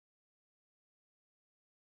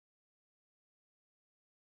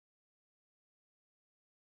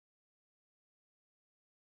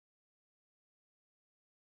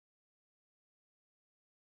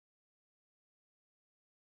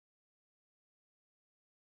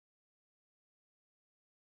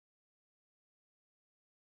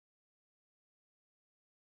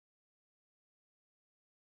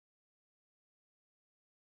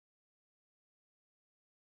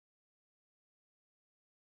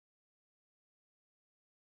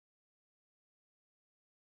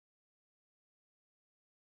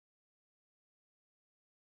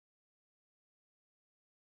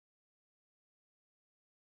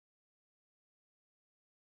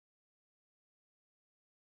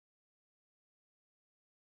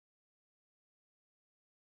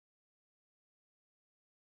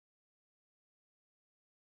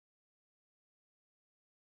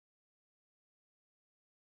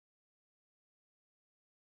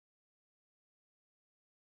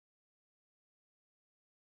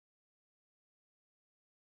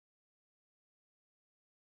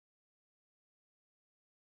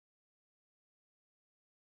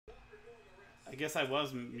guess I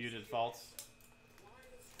was muted, Faults.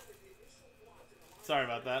 Sorry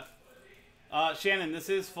about that. Shannon, this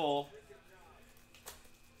is full.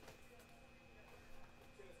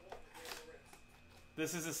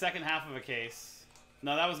 This is the second half of a case.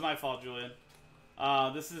 No, that was my fault, Julian.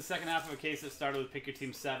 This is the second half of a case that started with Pick Your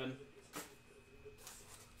Team 7.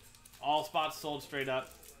 All spots sold straight up.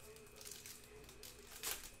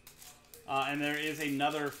 And there is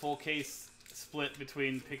another full case split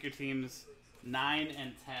between Pick Your Teams 9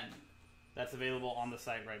 and 10. That's available on the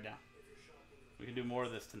site right now. We can do more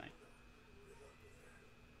of this tonight.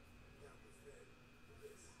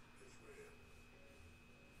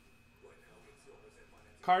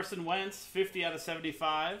 Carson Wentz, 50 out of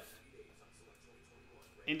 75.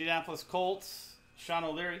 Indianapolis Colts, Sean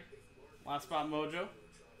O'Leary, last spot mojo.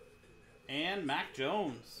 And Mac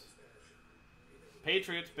Jones.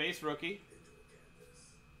 Patriots, base rookie,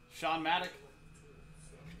 Sean Maddock.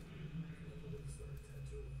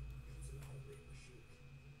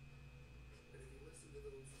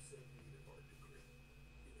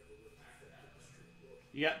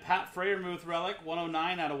 You got Pat Freiermuth relic,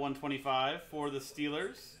 109 out of 125 for the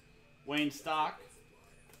Steelers. Wayne Stock.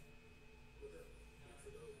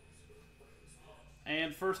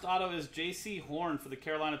 And first auto is J.C. Horn for the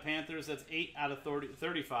Carolina Panthers. That's 8 out of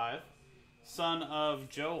 35. Son of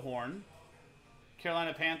Joe Horn.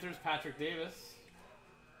 Carolina Panthers, Patrick Davis.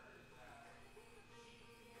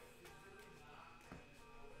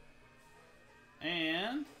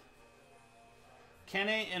 And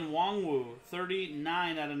Kene Nwangwu,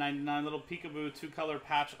 39 out of 99. Little peekaboo two-color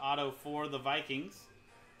patch auto for the Vikings.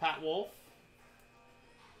 Pat Wolf.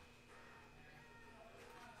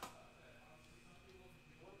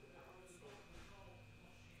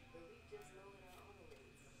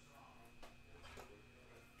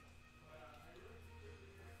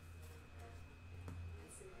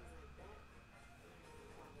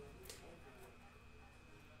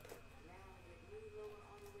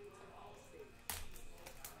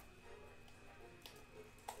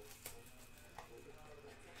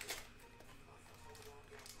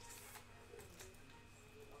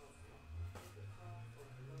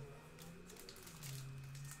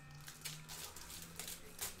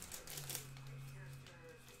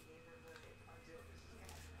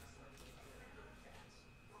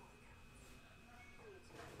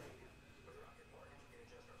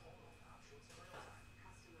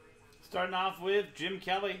 Starting off with Jim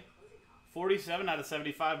Kelly, 47 out of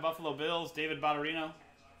 75, Buffalo Bills, David Botterino.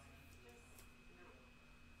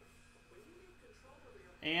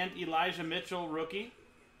 And Elijah Mitchell, rookie,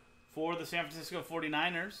 for the San Francisco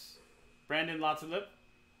 49ers, Brandon Latulip.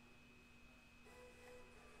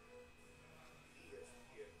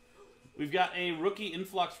 We've got a rookie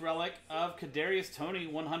influx relic of Kadarius Toney,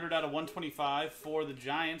 100 out of 125 for the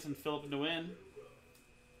Giants, and Philip Nguyen.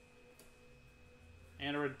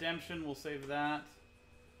 And a redemption, we'll save that.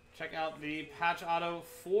 Check out the patch auto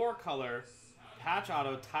 4-color patch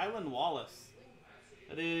auto Tylan Wallace.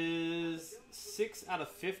 That is 6 out of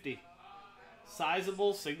 50.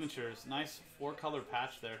 Sizable signatures. Nice 4-color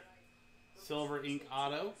patch there. Silver ink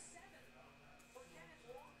auto.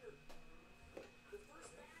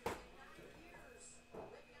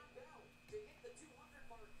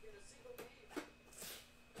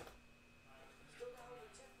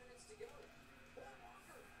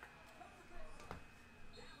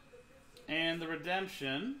 And the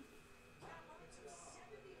redemption.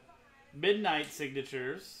 Midnight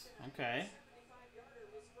signatures. Okay.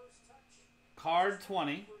 Card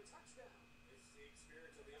 20.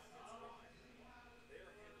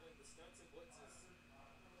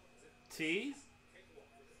 T.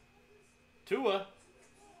 Tua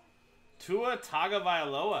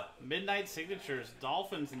Tagovailoa. Midnight signatures.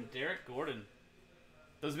 Dolphins and Derek Gordon.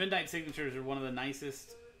 Those midnight signatures are one of the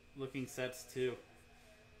nicest looking sets too.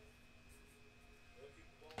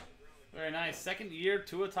 Very nice. Second year,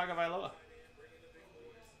 Tua Tagovailoa.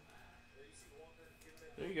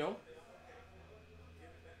 There you go.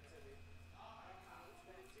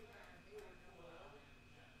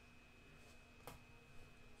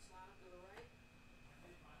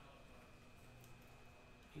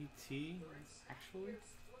 ET, actually?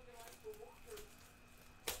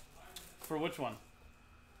 For which one?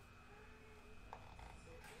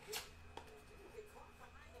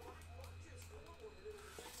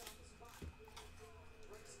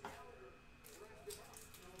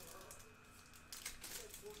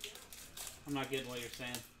 I'm not getting what you're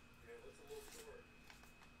saying.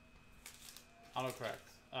 Autocorrect.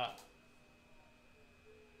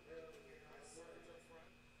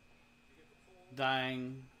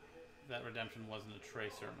 Dying. That redemption wasn't a Trey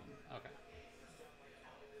Sermon. Okay.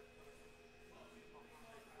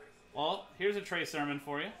 Well, here's a Trey Sermon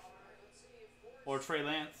for you. Or Trey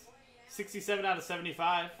Lance. 67 out of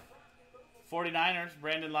 75. 49ers,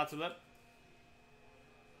 Brandon Latulip.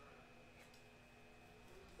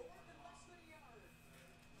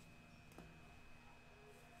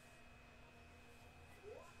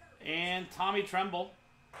 And Tommy Tremble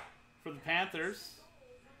for the Panthers.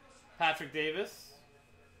 Patrick Davis.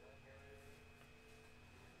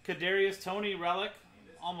 Kadarius Toney relic.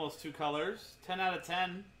 Almost 2 colors. 10 out of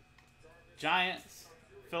 10. Giants.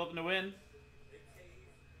 Philip Nguyen.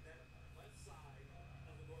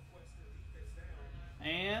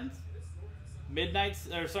 And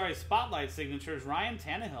Spotlight signatures, Ryan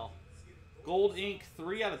Tannehill. Gold ink,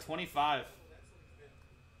 3 out of 25.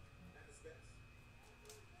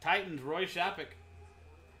 Titans, Roy Shapik.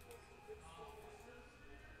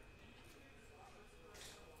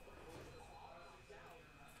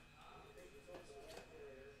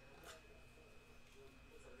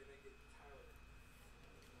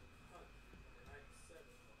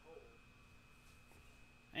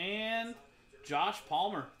 And Josh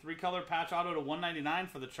Palmer, 3-color patch auto to 199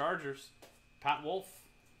 for the Chargers. Pat Wolf.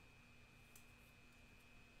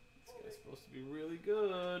 This guy's supposed to be really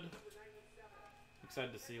good.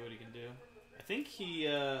 Excited to see what he can do. I think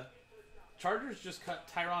Chargers just cut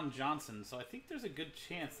Tyron Johnson, so I think there's a good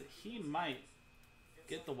chance that he might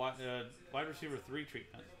get the wide receiver 3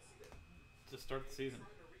 treatment to start the season.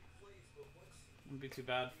 Wouldn't be too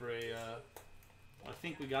bad for a. I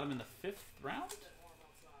think we got him in the 5th round.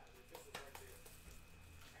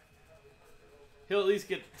 He'll at least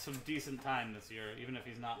get some decent time this year, even if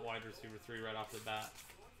he's not wide receiver 3 right off the bat.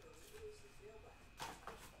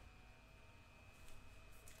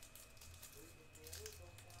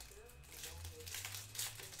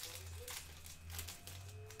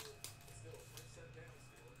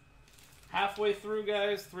 Halfway through,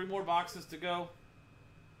 guys. 3 more boxes to go.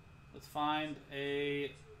 Let's find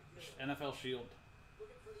a NFL Shield.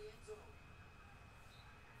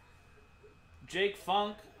 Jake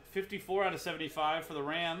Funk, 54 out of 75 for the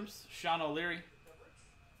Rams. Sean O'Leary.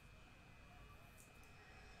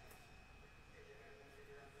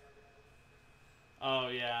 Oh,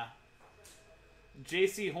 yeah.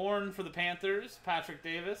 J.C. Horn for the Panthers. Patrick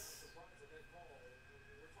Davis.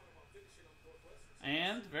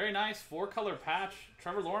 And, very nice, 4-color patch.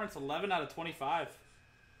 Trevor Lawrence, 11 out of 25.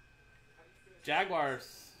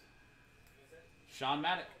 Jaguars. Sean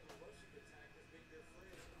Maddock.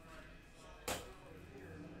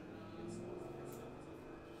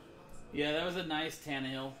 Yeah, that was a nice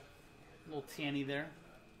Tannehill. A little tanny there.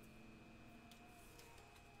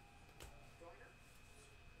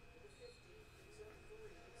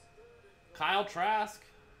 Kyle Trask.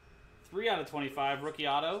 3 out of 25, rookie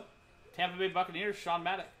auto. Tampa Bay Buccaneers, Sean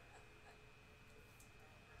Maddock.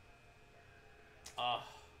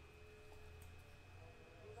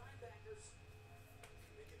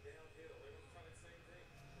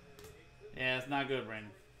 Yeah, it's not good,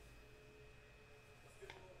 Brandon.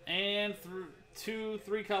 And through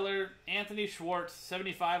 3-color, Anthony Schwartz,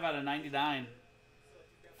 75 out of 99.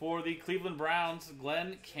 For the Cleveland Browns,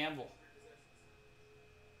 Glenn Campbell.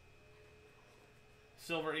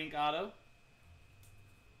 Silver ink auto.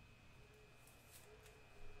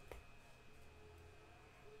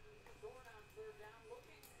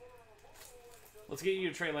 Let's get you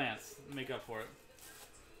to Trey Lance. Make up for it.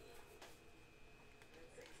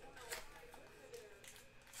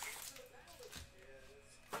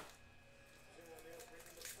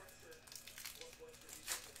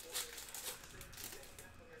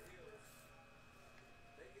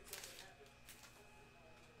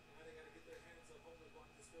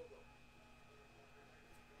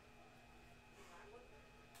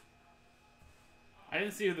 I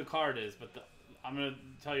didn't see who the card is, but I'm going to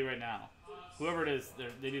tell you right now. Whoever it is,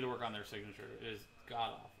 they need to work on their signature. It is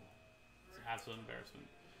god-awful. It's an absolute embarrassment.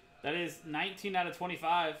 That is 19 out of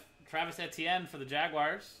 25. Travis Etienne for the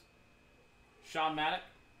Jaguars. Sean Maddock.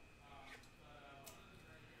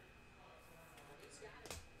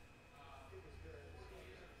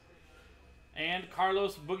 And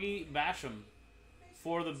Carlos Boogie Basham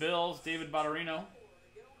for the Bills. David Botterino.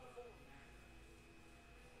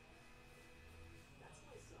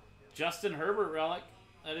 Justin Herbert relic.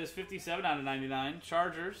 That is 57 out of 99.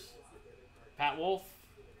 Chargers. Pat Wolf.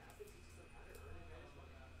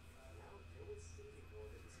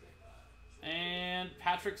 And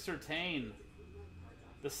Patrick Surtain.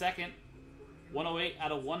 The second. 108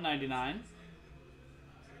 out of 199.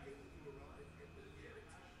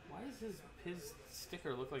 Why does his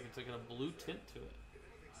sticker look like it's like a blue tint to it?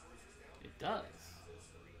 It does.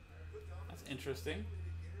 That's interesting.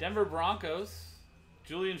 Denver Broncos.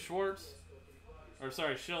 Julian Schwartz. Or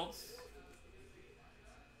sorry, Schultz.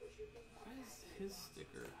 Why does his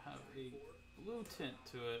sticker have a blue tint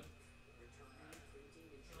to it?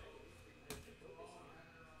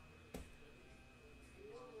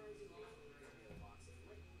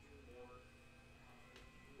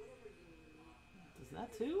 Does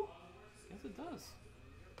that too? I guess it does.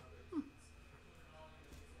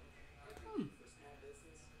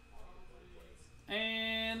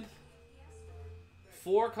 And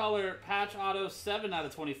 4-color patch auto 7 out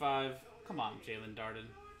of 25. Come on, Jalen Darden.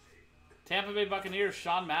 Tampa Bay Buccaneers,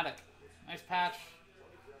 Sean Maddock. Nice patch.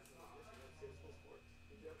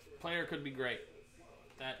 Player could be great.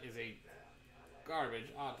 That is a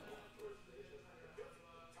garbage auto.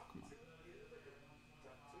 Come on.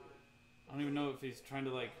 I don't even know if he's trying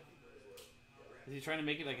to like... Is he trying to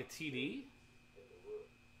make it like a TD?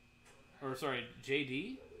 Or sorry,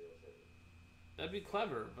 JD? That'd be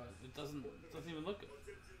clever, but it doesn't even look good.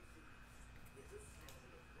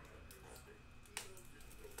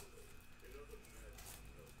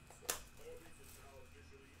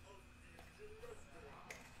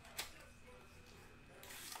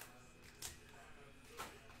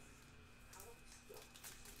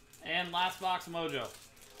 And last box mojo.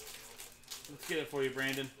 Let's get it for you,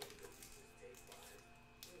 Brandon.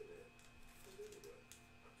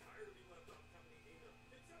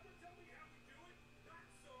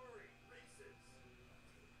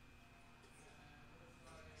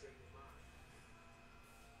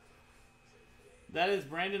 That is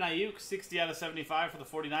Brandon Ayuk, 60 out of 75 for the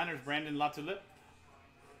 49ers. Brandon Latulip.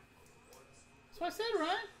 That's what I said,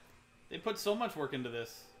 right? They put so much work into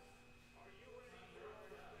this.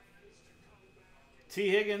 T.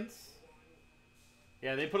 Higgins.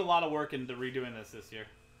 Yeah, they put a lot of work into redoing this year.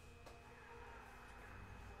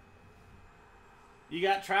 You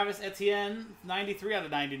got Travis Etienne, 93 out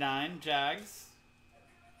of 99, Jags.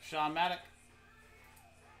 Sean Maddock.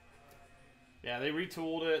 Yeah, they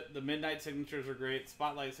retooled it. The midnight signatures are great.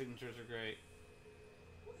 Spotlight signatures are great.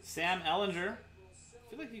 Sam Ellinger. I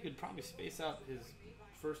feel like you could probably space out his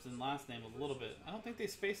first and last name a little bit. I don't think they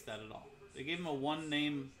spaced that at all. They gave him a one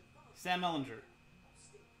name, Sam Ellinger.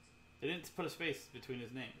 They didn't put a space between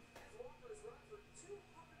his name.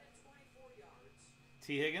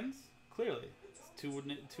 T. Higgins? Clearly. It's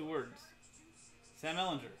two words. Sam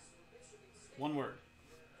Ellinger. One word.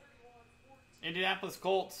 Indianapolis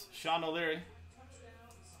Colts, Sean O'Leary.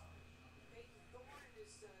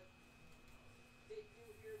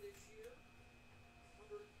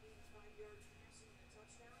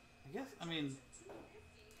 I mean,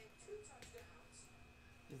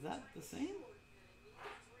 is that the same?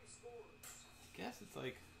 I guess it's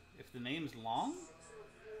like, if the name's long?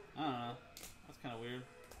 I don't know. That's kind of weird.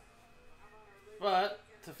 But,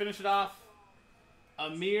 to finish it off,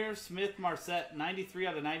 Amir Smith-Marset, 93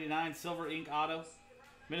 out of 99, Silver Ink Auto.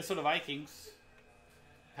 Minnesota Vikings,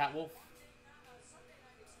 Pat Wolf.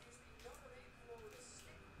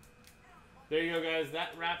 There you go, guys.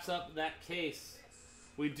 That wraps up that case.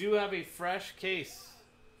 We do have a fresh case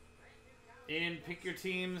in Pick Your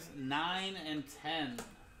Teams 9 and 10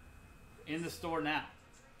 in the store now.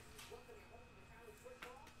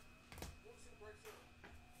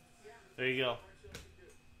 There you go.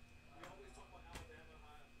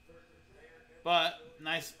 But,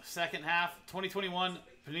 nice second half. 2021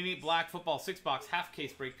 Panini Black Football 6-box half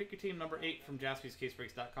case break. Pick your team number 8 from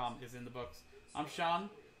JaspysCaseBreaks.com is in the books. I'm Sean,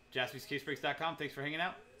 JaspysCaseBreaks.com. Thanks for hanging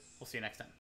out. We'll see you next time.